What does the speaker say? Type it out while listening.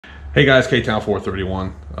Hey guys, K-Town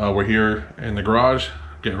 431. We're here in the garage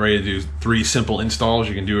getting ready to do 3 simple installs.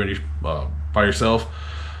 You can do it by yourself.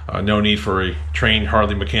 No need for a trained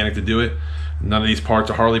Harley mechanic to do it. None of these parts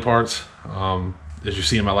are Harley parts, as you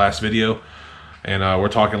see in my last video. And we're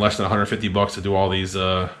talking less than 150 bucks to do all these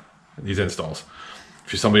installs.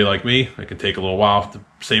 If you're somebody like me, it can take a little while to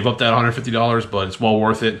save up that $150, but it's well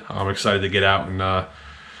worth it. I'm excited to get out and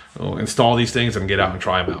we'll install these things and get out and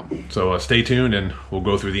try them out. So stay tuned and we'll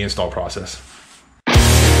go through the install process.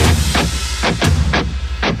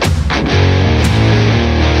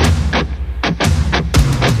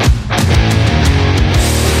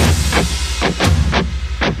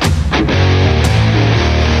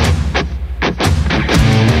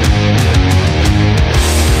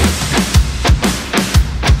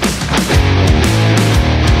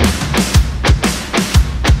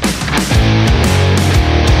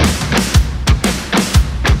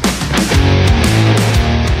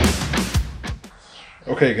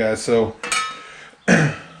 Okay guys, so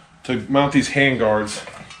to mount these hand guards,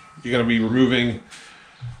 you're going to be removing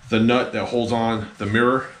the nut that holds on the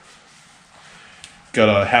mirror. Got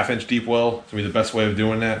a 1/2 inch deep well. It's going to be the best way of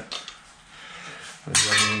doing that.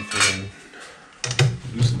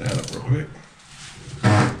 Loosen that up real quick.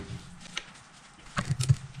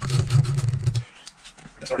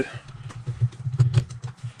 Get started.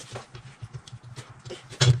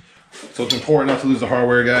 So it's important not to lose the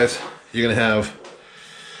hardware, guys. You're going to have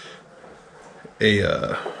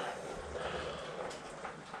a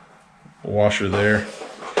washer there,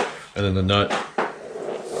 and then the nut.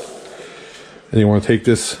 And you want to take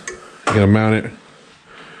this, you're going to mount it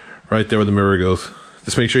right there where the mirror goes.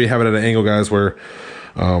 Just make sure you have it at an angle, guys, where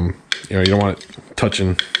you don't want it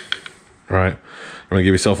touching. All right, you want to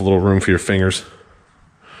give yourself a little room for your fingers.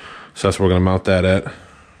 So that's where we're going to mount that at.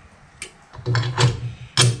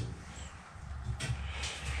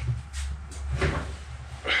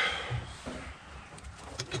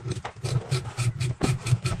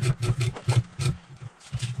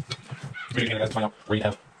 Again, guys, find out where you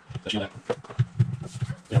have the shield at.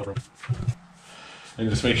 And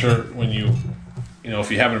just make sure when you if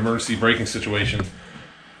you have an emergency braking situation,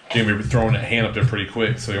 you're gonna be throwing that hand up there pretty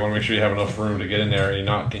quick. So you want to make sure you have enough room to get in there and you're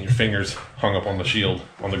not getting your fingers hung up on the shield,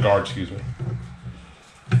 on the guard, excuse me.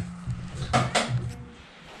 So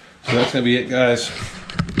that's gonna be it, guys.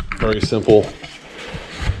 Very simple.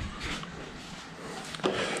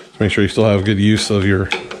 Just make sure you still have good use of your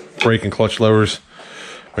brake and clutch levers.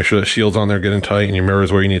 Make sure that shield's on there getting tight and your mirror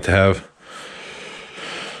is where you need to have.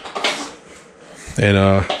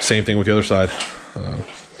 And same thing with the other side.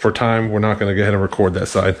 For time, we're not going to go ahead and record that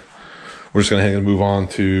side. We're just going to move on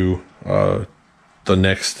to the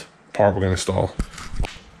next part we're going to install.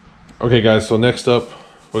 Okay guys, so next up,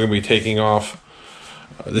 we're going to be taking off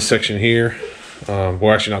this section here.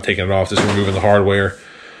 We're actually not taking it off, just removing the hardware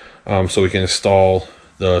so we can install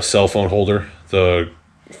the cell phone holder, the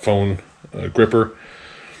phone gripper,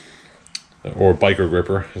 or biker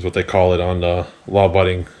gripper is what they call it on the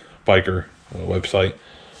law-abiding biker website.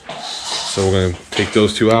 So we're going to take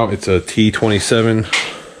those two out. It's a T27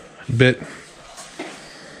 bit.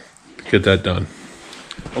 Get that done.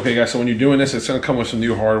 Okay guys, so when you're doing this, it's going to come with some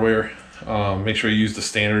new hardware. Make sure you use the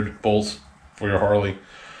standard bolts for your Harley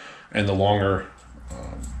and the longer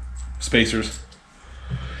spacers.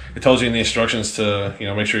 It tells you in the instructions to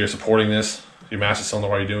make sure you're supporting this, your master cylinder,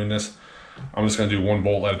 while you're doing this. I'm just going to do 1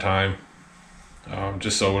 bolt at a time.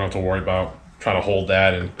 Just so we don't have to worry about trying to hold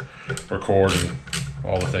that and record and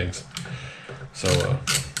all the things. So,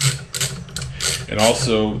 and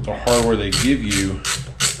also the hardware they give you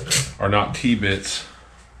are not T-bits.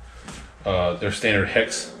 They're standard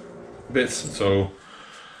hex bits. So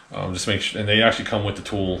just make sure, and they actually come with the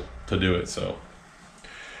tool to do it. So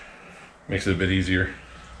makes it a bit easier.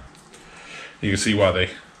 You can see why they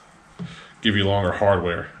give you longer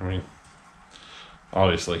hardware. I mean,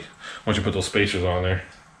 obviously, once you put those spacers on there,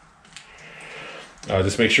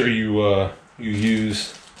 just make sure you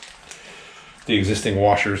use the existing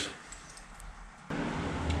washers.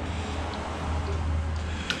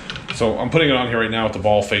 So I'm putting it on here right now with the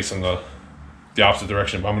ball facing the opposite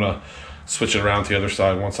direction, but I'm gonna switch it around to the other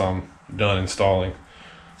side once I'm done installing.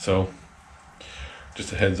 So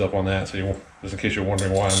just a heads up on that, so you won't, just in case you're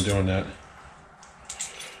wondering why I'm doing that.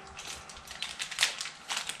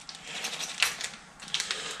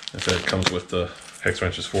 And so it comes with the hex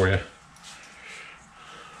wrenches for you.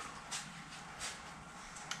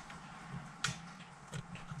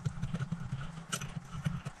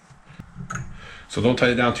 So don't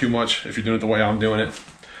tighten it down too much if you're doing it the way I'm doing it.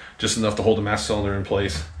 Just enough to hold the master cylinder in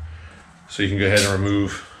place. So you can go ahead and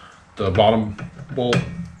remove the bottom bolt.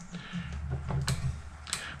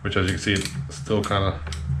 which as you can see, it's still kind of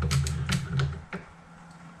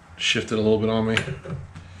shifted a little bit on me,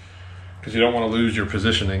 because you don't want to lose your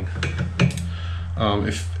positioning.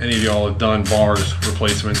 If any of y'all have done bars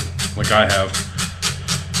replacement like I have,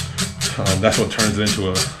 that's what turns it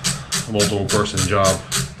into a multiple person job.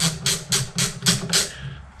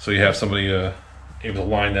 So you have somebody able to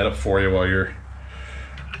line that up for you while you're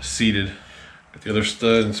seated. Got the other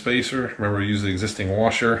stud and spacer. Remember to use the existing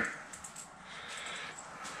washer.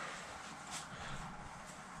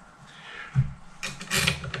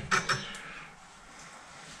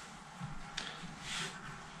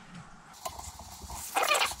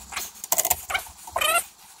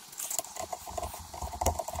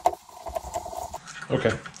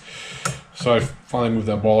 Okay, so I finally moved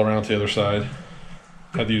that ball around to the other side.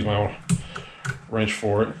 Had to use my own wrench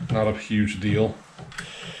for it, not a huge deal.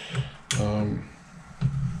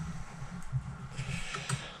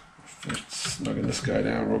 Snugging this guy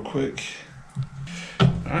down real quick.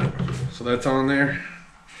 Alright, so that's on there.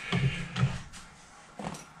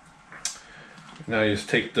 Now you just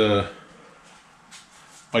take the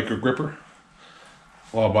biker gripper,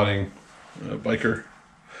 law-abiding biker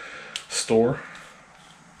store.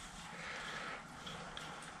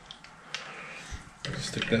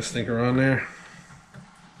 Stick that stinker on there.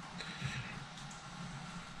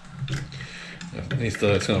 It's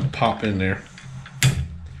going to pop in there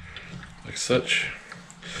like such.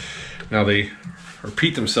 Now they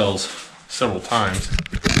repeat themselves several times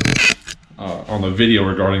on the video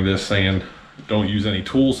regarding this, saying don't use any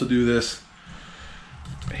tools to do this.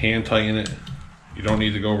 Hand tighten it. You don't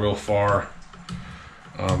need to go real far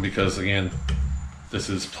because again, this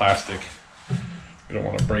is plastic. We don't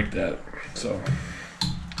want to break that. So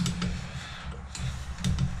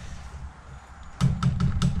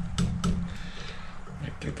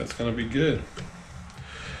I think that's going to be good.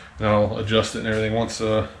 Now I'll adjust it and everything once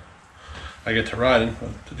I get to riding.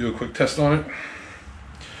 To do a quick test on it.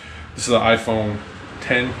 This is an iPhone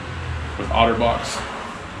 10 with OtterBox.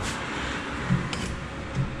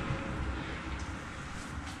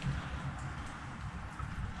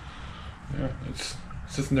 Yeah, it's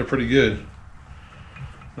sitting there pretty good.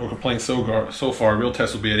 No complaints so far. Real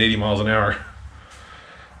test will be at 80 miles an hour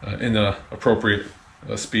in the appropriate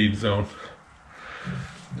speed zone.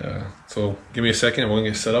 So give me a second, we're gonna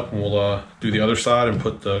get set up and we'll do the other side and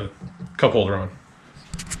put the cup holder on.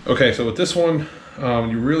 Okay, so with this one,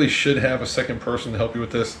 you really should have a second person to help you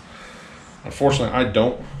with this. Unfortunately, I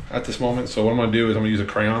don't at this moment. So what I'm gonna do is I'm gonna use a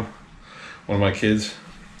crayon, one of my kids.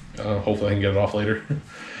 Hopefully I can get it off later.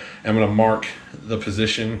 I'm gonna mark the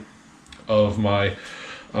position of my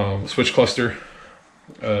switch cluster.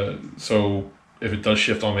 So if it does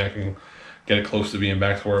shift on me, I can get it close to being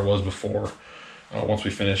back to where it was before once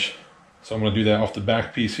we finish. So I'm going to do that off the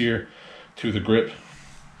back piece here to the grip,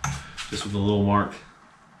 just with a little mark.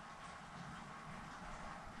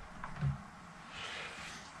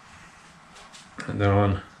 And then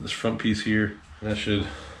on this front piece here, that should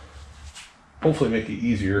hopefully make it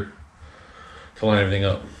easier to line everything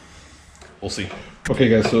up. We'll see. Okay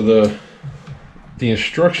guys, so the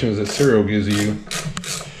instructions that Ciro gives you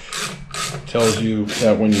tells you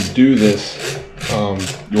that when you do this,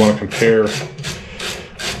 you want to compare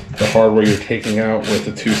the hardware you're taking out with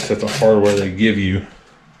the two sets of hardware they give you.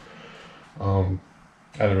 I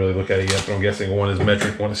didn't really look at it yet, but I'm guessing one is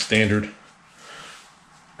metric, one is standard.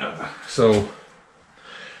 So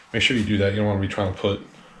make sure you do that. You don't want to be trying to put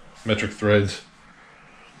metric threads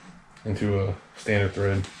into a standard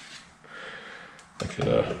thread. That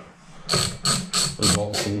could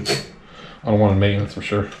result in unwanted maintenance for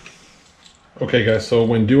sure. Okay guys, so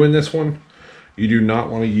when doing this one, you do not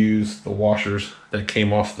want to use the washers that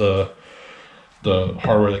came off the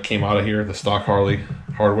hardware that came out of here, the stock Harley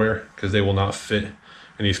hardware, because they will not fit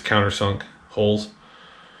in these countersunk holes.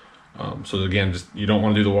 So again, you don't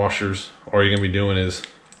want to do the washers. All you're going to be doing is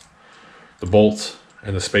the bolts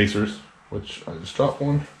and the spacers, which I just dropped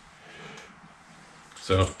one.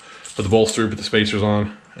 So put the bolts through, put the spacers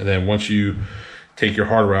on, and then once you take your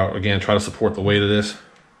hardware out, again, try to support the weight of this,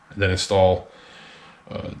 and then install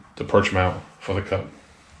the perch mount for the cup.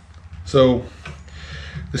 So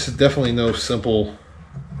this is definitely no simple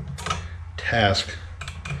task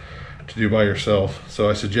to do by yourself. So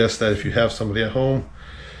I suggest that if you have somebody at home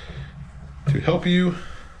to help you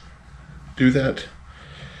do that,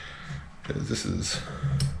 because this is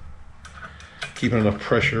keeping enough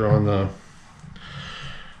pressure on the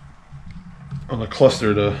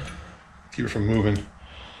cluster to keep it from moving.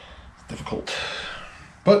 It's difficult,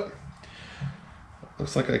 but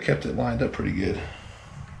looks like I kept it lined up pretty good.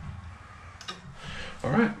 All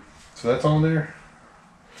right, so that's on there.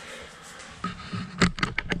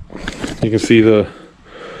 You can see the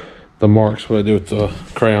marks, what I do with the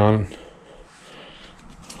crayon.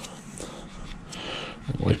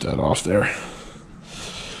 Wipe that off there.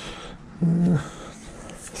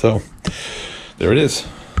 So there it is.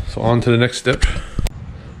 So on to the next step,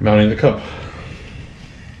 mounting the cup.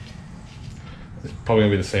 It's probably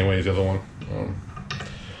gonna be the same way as the other one.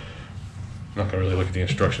 Not gonna really look at the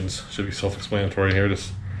instructions. Should be self-explanatory here.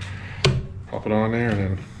 Just pop it on there and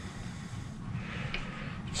then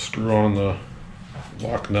screw on the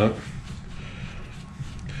lock nut.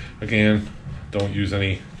 Again, don't use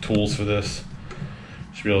any tools for this.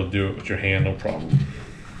 You should be able to do it with your hand, no problem.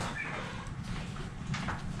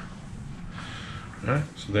 All right,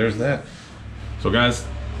 so there's that. So guys,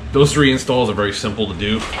 those 3 installs are very simple to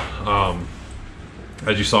do.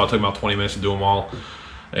 As you saw, it took about 20 minutes to do them all.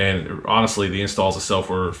 And honestly, the installs itself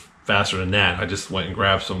were faster than that. I just went and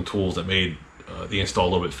grabbed some tools that made the install a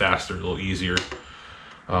little bit faster, a little easier.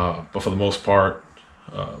 But for the most part,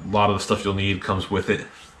 a lot of the stuff you'll need comes with it.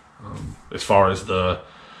 As far as the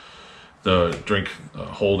drink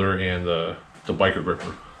holder and the biker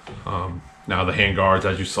gripper. Now the hand guards,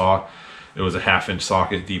 as you saw, it was a 1/2-inch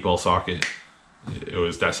socket, deep well socket. It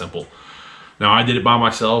was that simple. Now I did it by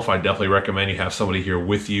myself. I definitely recommend you have somebody here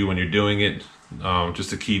with you when you're doing it, just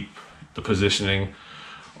to keep the positioning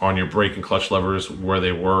on your brake and clutch levers where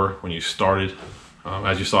they were when you started.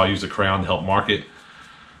 As you saw, I used a crayon to help mark it.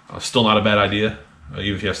 Still not a bad idea,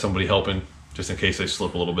 even if you have somebody helping, just in case they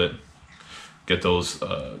slip a little bit. Get those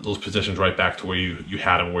positions right back to where you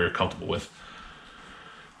had them, where you're comfortable with.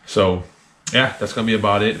 So yeah, that's gonna be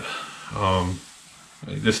about it.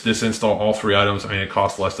 This install, all 3 items, I mean, it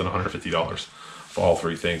cost less than $150 for all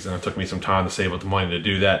 3 things, and it took me some time to save up the money to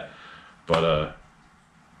do that. But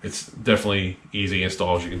it's definitely easy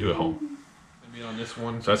installs you can do at home. On this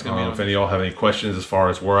one, so that's gonna be. If any of y'all have any questions as far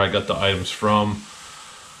as where I got the items from,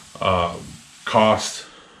 cost,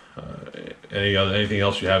 anything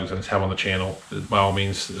else you have on the channel, by all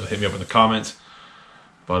means, hit me up in the comments.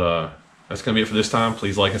 But that's gonna be it for this time.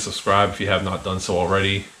 Please like and subscribe if you have not done so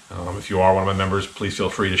already. If you are one of my members, please feel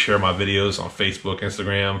free to share my videos on Facebook,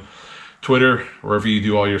 Instagram, Twitter, wherever you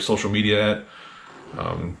do all your social media at.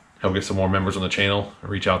 Help get some more members on the channel,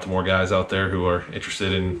 and reach out to more guys out there who are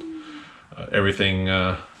interested in everything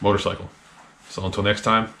motorcycle. So until next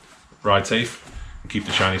time, ride safe and keep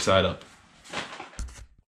the shiny side up.